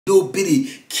little bitty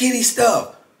kitty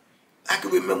stuff. I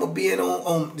can remember being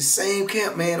on the same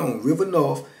camp, man, on River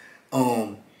North,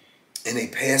 and they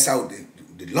pass out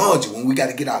the laundry when we got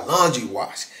to get our laundry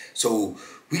washed. So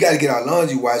we got to get our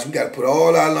laundry washed. We got to put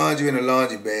all our laundry in a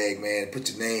laundry bag, man. Put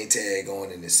your name tag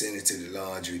on and then send it to the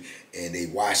laundry, and they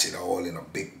wash it all in a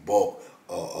big bulk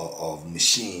of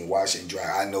machine, wash and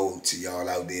dry. I know to y'all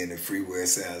out there in the freeway it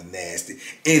sounds nasty,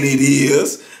 and it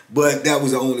is, but that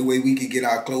was the only way we could get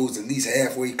our clothes at least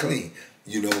halfway clean,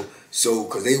 you know. So,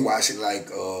 cause they washing like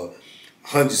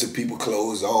hundreds of people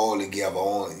clothes all together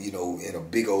on, you know, in a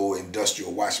big old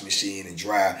industrial washing machine and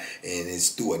dry, and it's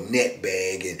through a net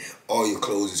bag, and all your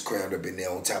clothes is crammed up in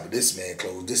there on top of this man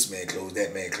clothes,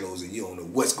 that man clothes, and you don't know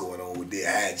what's going on with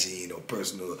their hygiene or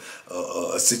personal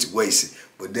situation.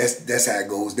 But that's how it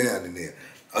goes down in there.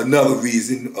 Another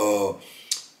reason,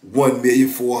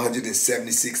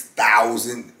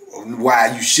 1,476,000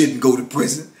 why you shouldn't go to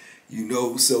prison, you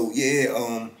know. So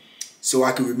yeah, so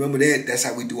I can remember that. That's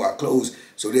how we do our clothes.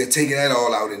 So they're taking that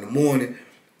all out in the morning,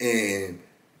 and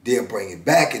they'll bring it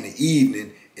back in the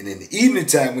evening. And in the evening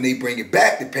time, when they bring it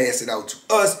back to pass it out to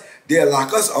us, they'll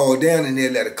lock us all down, and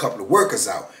they'll let a couple of workers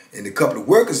out. And the couple of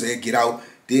workers, they'll get out,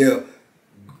 they'll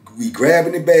be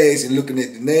grabbing the bags and looking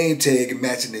at the name tag and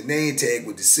matching the name tag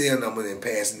with the cell number and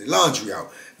passing the laundry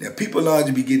out. Now, people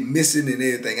laundry be getting missing and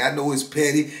everything. I know it's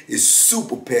petty. It's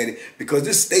super petty because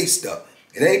this state stuff.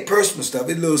 It ain't personal stuff.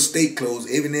 It's little state clothes.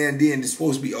 Every now and then, there's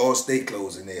supposed to be all state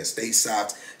clothes in there. State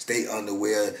socks, state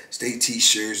underwear, state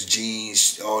t-shirts,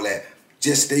 jeans, all that.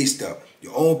 Just state stuff.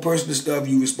 Your own personal stuff,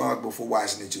 you responsible for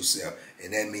washing it yourself.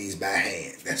 And that means by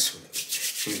hand. That's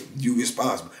what you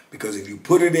responsible. Because if you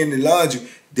put it in the laundry,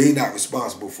 they not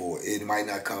responsible for it. It might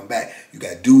not come back. You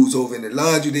got dudes over in the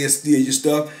laundry, they'll steal your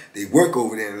stuff. They work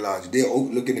over there in the laundry. They'll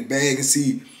look in the bag and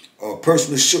see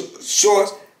personal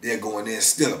shorts. They'll go in there and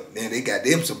steal them. Then they got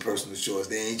them some personal shorts.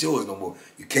 They ain't yours no more.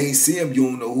 You can't see them. You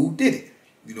don't know who did it.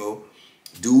 You know,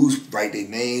 dudes write their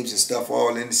names and stuff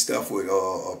all in the stuff with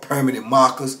permanent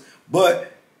markers.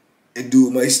 But a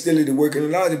dude might steal it and work in the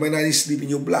laundry, might not even sleep in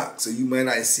your block. So you might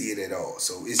not see it at all.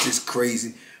 So it's just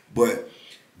crazy. But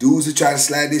dudes will try to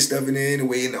slide this stuff in there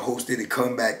anyway in the hopes that it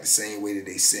come back the same way that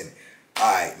they sent it.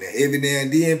 All right, now every now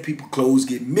and then people clothes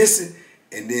get missing,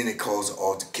 and then it causes an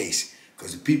altercation.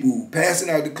 Because the people who passing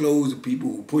out the clothes, the people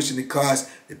who pushing the carts,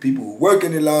 the people who work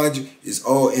in the laundry is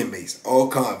all inmates, all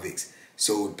convicts.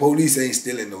 So the police ain't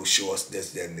stealing no shorts,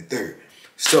 this, that, and the third.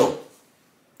 So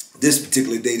this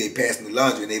particular day they passing the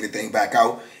laundry and everything back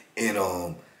out,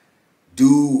 and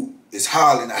dude is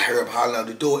hollering. I heard him hollering out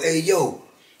the door, hey yo,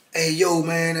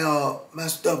 man, my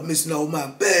stuff missing on my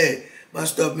bag. My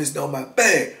stuff missing on my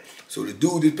bag. So the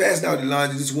dude that's passing out the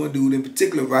laundry, this one dude in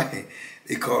particular, right?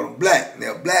 They call him Black.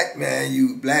 Now, Black,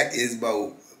 man, Black is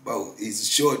about, he's a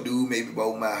short dude, maybe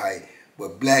about my height.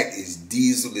 But Black is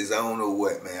diesel as I don't know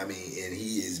what, man. I mean, and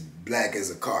he is black as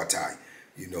a car tire,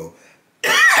 you know.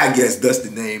 I guess that's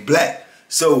the name Black.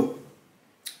 So,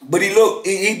 but he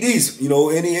decent, you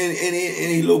know, and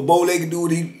he little bow-legged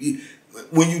dude.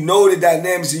 When you know the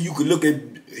dynamics and you can look at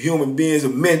human beings or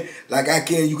men like I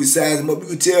can, you can size him up. You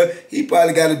can tell he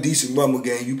probably got a decent rumble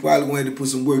game. You probably wanted to put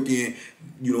some work in,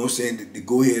 you know what I'm saying, to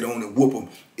go ahead on and whoop him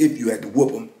if you had to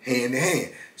whoop him hand to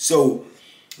hand. So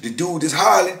the dude that's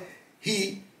hollering,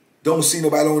 he don't see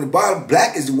nobody on the bottom.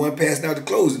 Black is the one passing out the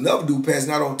clothes. Another dude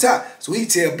passing out on top. So he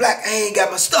tell Black, I ain't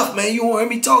got my stuff, man. You want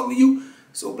me talking to you?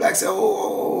 So Black said,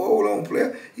 hold on,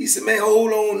 player. He said, man,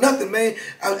 hold on, nothing, man.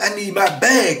 I need my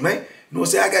bag, man. You know what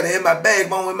I'm saying? I got to have my bag,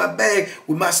 man, in my bag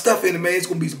with my stuff in it, man. It's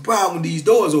going to be some problem with these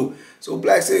doors open. So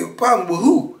Black said, problem with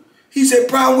who? He said,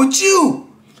 problem with you.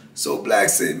 So Black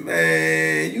said,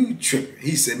 man, you tripping.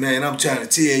 He said, man, I'm trying to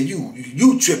tell you,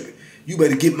 you tripping. You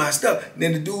better get my stuff. And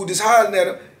then the dude just hollering at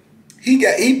him. He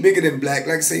bigger than Black.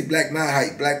 Like I say, Black my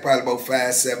height. Black probably about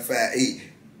 5'7", 5'8".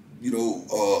 You know,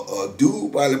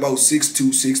 dude probably about 6'2",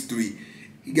 6'3".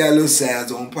 He got a little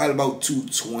size on him, probably about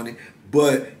 220.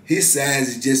 But his size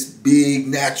is just big,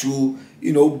 natural,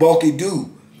 you know, bulky dude.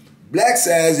 Black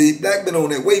size, Black been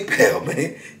on that weight pal,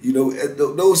 man. You know,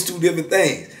 those two different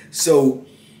things. So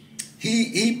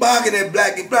he barking at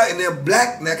Black and then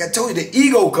Black, like I told you, the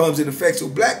ego comes in effect. So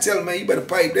Black tell him, man, you better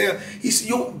pipe down. He said,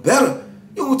 you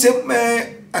don't tell me,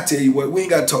 man. I tell you what, we ain't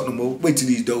got to talk no more. Wait till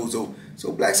these doors open.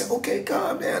 So Black said, okay,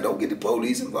 calm down. Don't get the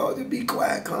police involved. Just be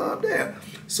quiet, calm down.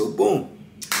 So boom,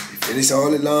 he finished all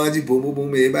the laundry. Boom, boom, boom.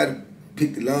 Everybody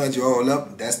pick the laundry all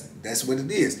up. That's what it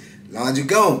is. Laundry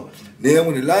gone. Now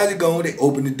when the laundry gone, they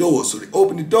open the doors. So they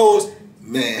open the doors,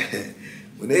 man.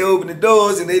 When they open the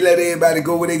doors and they let everybody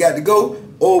go where they got to go,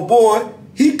 old boy,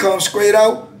 he comes straight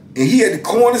out, and he at the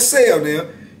corner cell now.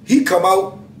 He come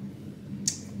out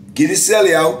get his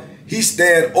celly out. He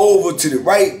stand over to the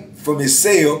right from his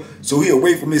cell, so he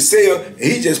away from his cell, and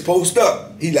he just post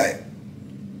up. He like,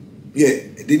 yeah.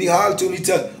 And then he holler to him, he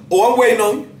tell, oh, I'm waiting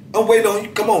on you. I'm waiting on you.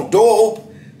 Come on, door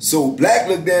open. So Black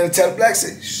looked down and tell Black,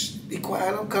 said, shh, be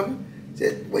quiet, I'm coming.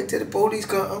 Said, wait till the police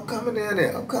come. I'm coming down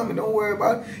there. I'm coming, don't worry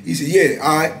about it. He said, yeah,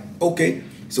 all right, okay.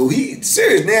 So he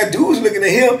serious now. Dude's looking at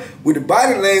him with the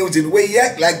body language and the way he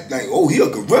act like oh, he a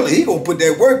gorilla. He gonna put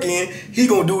that work in. He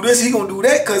gonna do this. He gonna do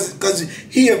that because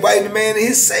he invited the man in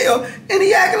his cell and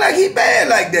he acting like he bad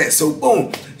like that. So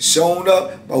boom, shown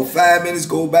up. About 5 minutes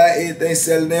go by, everything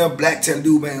settling down. Black tell the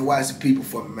dude, man, watch the people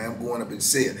for me, man. I'm going up in the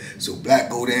cell. So Black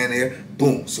go down there.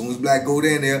 Boom. As soon as Black go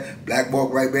down there, Black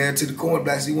walk right back to the corner.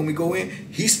 Black say, you want me to go in?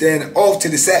 He's standing off to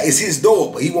the side. It's his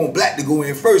door, but he want Black to go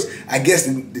in first. I guess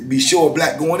to be sure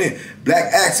Black going in.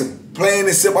 Black asks him, plain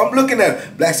and simple. I'm looking at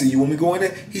him. Black said, you want me to go in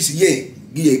there? He said,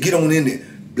 yeah, get on in there.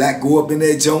 Black go up in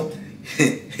that joint.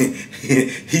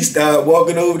 He started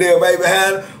walking over there right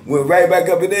behind him, went right back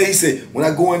up in there. He said, when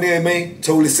I go in there, man,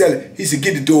 told his seller, he said,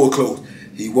 get the door closed.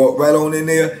 He walked right on in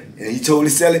there and he told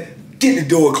his seller, get the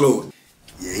door closed.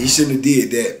 Yeah, he shouldn't have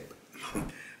did that.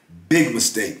 Big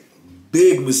mistake.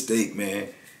 Big mistake, man.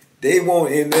 They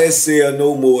won't in that cell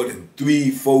no more than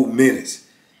 3-4 minutes.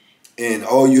 And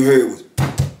all you heard was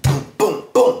boom, boom,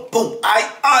 boom, boom.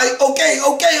 Aight, okay,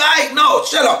 aight, no,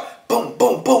 shut up. Boom,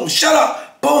 boom, boom, shut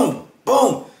up. Boom,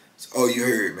 boom. That's all you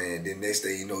heard, man. Then next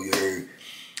thing you know, you heard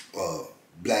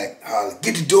Black holler,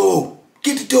 get the door,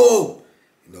 get the door.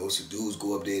 You know, so dudes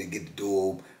go up there to get the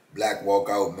door open. Black walk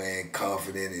out, man,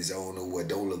 confident as I don't know what,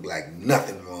 don't look like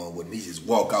nothing wrong with him. He just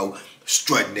walk out,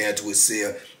 strutting down to his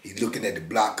cell. He looking at the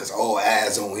block because all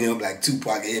eyes on him, like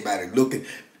Tupac, everybody looking,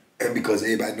 and because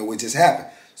everybody know what just happened.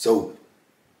 So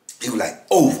he was like,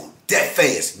 over, that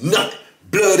fast, nothing,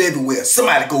 blood everywhere.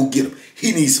 Somebody go get him.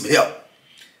 He needs some help.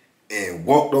 And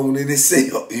walked on in his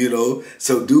cell, you know.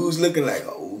 So dude's looking like,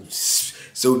 oh,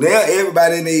 so now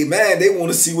everybody in their mind, they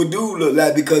want to see what dude look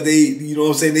like because they, you know what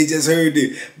I'm saying, they just heard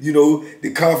the, you know,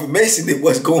 the confirmation that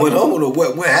what's going on or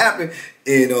what happened.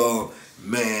 And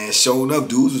man, showing up,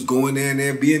 dudes was going down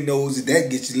there being nosy. That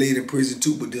gets you laid in prison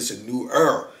too, but this a new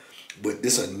era. But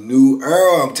this a new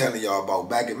era I'm telling y'all about.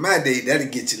 Back in my day, that'll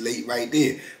get you late right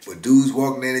there. But dudes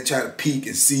walking in and try to peek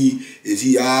and see, is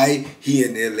he all right? He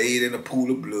in there laid in a pool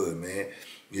of blood, man.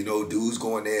 You know, dudes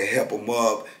going there, help him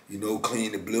up, you know,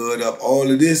 clean the blood up. All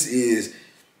of this is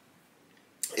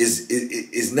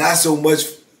not so much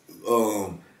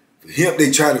him. They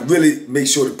try to really make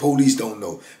sure the police don't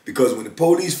know. Because when the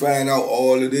police find out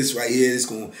all of this right here, it's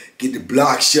going to get the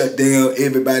block shut down,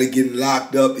 everybody getting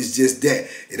locked up. It's just that.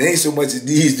 It ain't so much as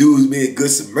these dudes being good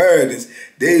Samaritans.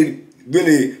 They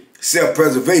really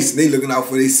self-preservation. They looking out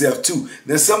for themselves too.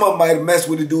 Now, some of them might have messed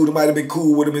with the dude that might have been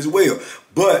cool with him as well.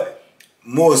 But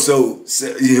more so,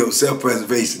 you know,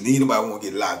 self-preservation. Ain't nobody want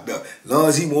to get locked up. As long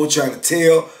as he won't try to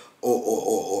tell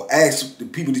or ask the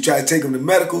people to try to take him to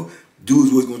medical,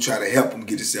 dudes was going to try to help him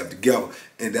get himself together.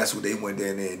 And that's what they went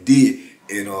down there and did.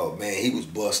 And, man, he was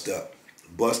bust up.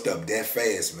 Bust up that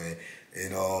fast, man.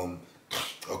 And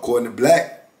according to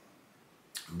Black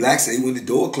said when the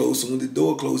door closed, so when the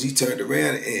door closed, he turned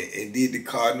around and did the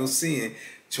cardinal sin,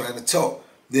 trying to talk.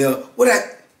 Now, what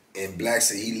and Black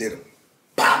said he lit him.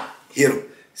 Pop! Hit him.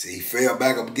 So he fell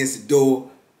back up against the door.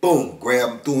 Boom.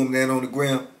 Grabbed him, threw him down on the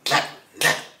ground.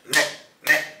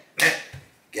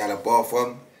 Got up off of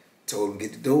him. Told him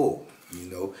get the door. You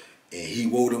know. And he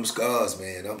wore them scars,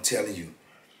 man. I'm telling you.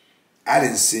 I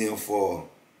didn't see him for,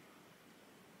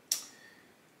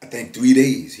 I think, 3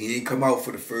 days. He ain't come out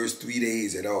for the first 3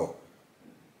 days at all.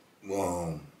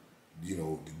 You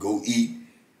know, to go eat,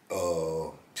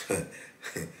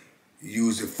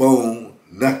 use the phone,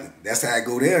 nothing. That's how I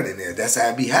go down in there. That's how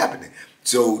it be happening.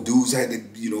 So dudes had to,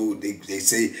 you know, they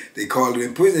say, they call it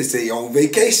in prison, they say on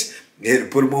vacation. They had to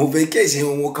put him on vacation. He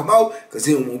don't want to come out because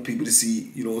he don't want people to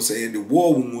see, you know what I'm saying, the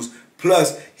war wounds.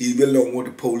 Plus, he really don't want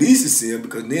the police to see him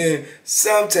because then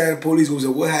sometimes the police will say,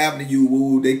 what happened to you?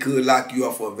 Woo, they could lock you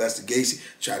up for investigation,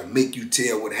 try to make you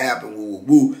tell what happened. Woo, woo,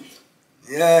 woo.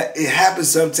 Yeah, it happens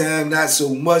sometimes, not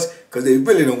so much because they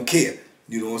really don't care.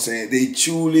 You know what I'm saying? They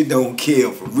truly don't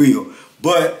care for real.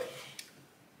 But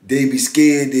they be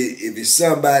scared that if it's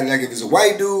somebody, like if it's a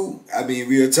white dude, I mean,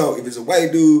 real talk, if it's a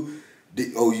white dude, they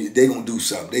going to do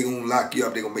something. They going to lock you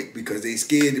up. They going to make, because they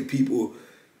scared that people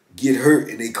get hurt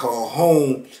and they call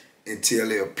home and tell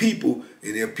their people,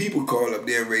 and their people call up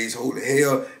there and raise holy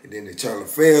hell, and then the internal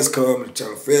affairs come, and the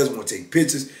internal affairs want to take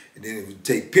pictures, and then if you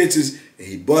take pictures and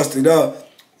he busted up,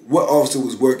 what officer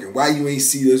was working? Why you ain't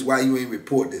see this? Why you ain't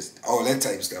report this? All that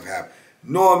type of stuff happen.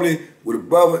 Normally, with a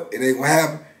brother, it ain't gonna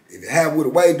happen. If it happen with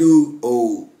a white dude,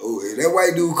 oh, that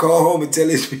white dude call home and tell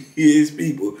his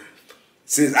people,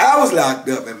 since I was locked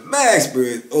up in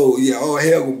Maxburg, oh yeah, all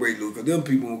hell gonna break loose. Cause them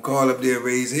people gonna call up there and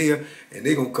raise hell, and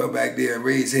they gonna come back there and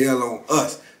raise hell on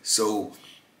us. So,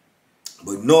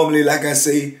 but normally, like I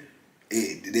say,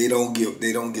 they don't give a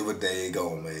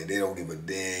daggone, man. They don't give a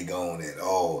daggone at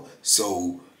all.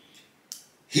 So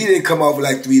he didn't come off for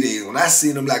like 3 days. When I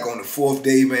seen him like on the 4th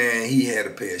day, man, he had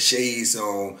a pair of shades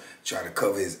on, trying to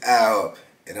cover his eye up,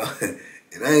 and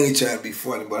I ain't trying to be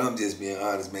funny, but I'm just being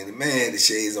honest, man. The man had the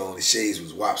shades on, the shades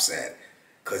was lopsided,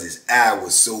 cause his eye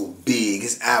was so big.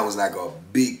 His eye was like a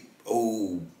big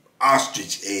old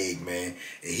ostrich egg, man.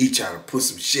 And he trying to put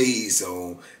some shades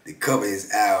on to cover his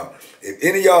eye. If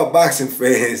any of y'all boxing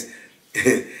fans,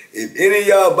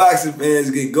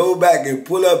 can go back and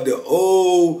pull up the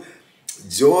old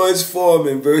George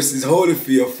Foreman versus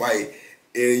Holyfield fight,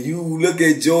 and you look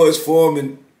at George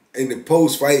Foreman in the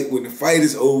post-fight, when the fight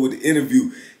is over, the interview,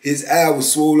 his eye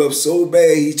was swollen up so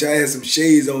bad, he tried to have some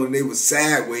shades on and they were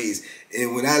sideways.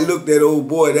 And when I looked at old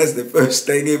boy, that's the first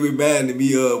thing it reminded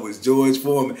me of was George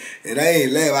Foreman. And I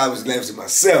ain't laughing, I was laughing to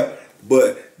myself.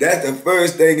 But that's the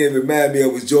first thing it reminded me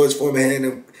of was George Foreman had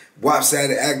them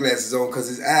lopsided eyeglasses on because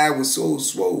his eye was so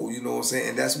swollen, you know what I'm saying?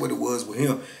 And that's what it was with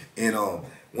him. And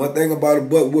one thing about a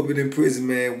butt whooping in prison,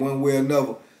 man, one way or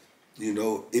another, you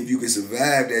know, if you can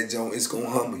survive that joint, it's going to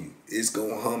humble you. It's going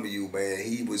to humble you, man.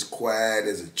 He was quiet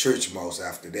as a church mouse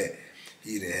after that.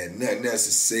 He didn't have nothing else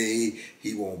to say.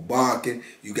 He wasn't barking.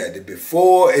 You got the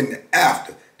before and the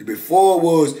after. The before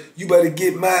was, you better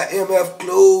get my MF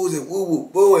clothes and woo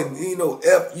woo woo and, you know,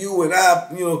 F you and I,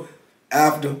 you know,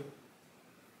 after,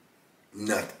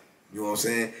 nothing. You know what I'm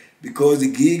saying? Because the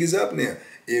gig is up now.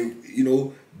 If, you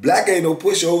know, black ain't no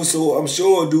pushover, so I'm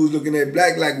sure dudes looking at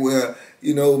black like, well,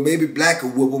 you know, maybe black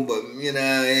will whoop them, but, you know,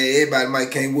 everybody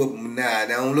might can't whoop them. Nah,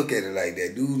 they don't look at it like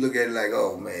that. Dudes look at it like,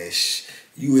 oh, man,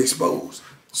 you exposed.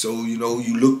 So, you know,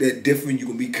 you looked at different, you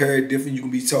can be carried different, you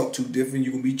can be talked to different, you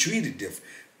can be treated different.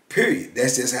 Period.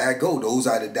 That's just how it go. Those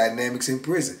are the dynamics in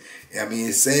prison. I mean,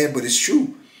 it's sad, but it's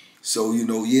true. So, you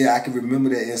know, yeah, I can remember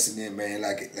that incident, man,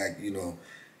 like you know,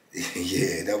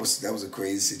 yeah, that was a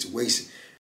crazy situation.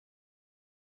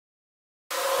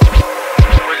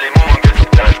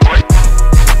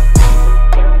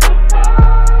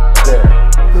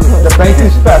 The Banky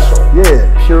special.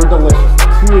 Yeah, pure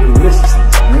deliciousness. Pure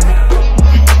deliciousness, man.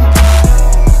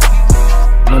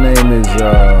 My name is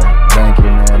Banky,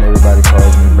 man. Everybody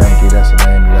calls me Banky. That's the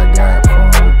name that I got from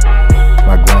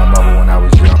my grandmother when I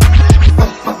was young.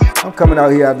 I'm coming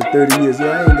out here after 30 years. Yeah,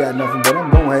 I ain't got nothing, but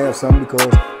I'm gonna have something because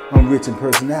I'm rich in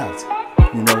personality,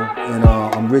 you know, and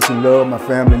I'm rich in love. My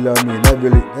family love me, and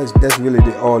that's really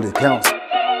all that counts.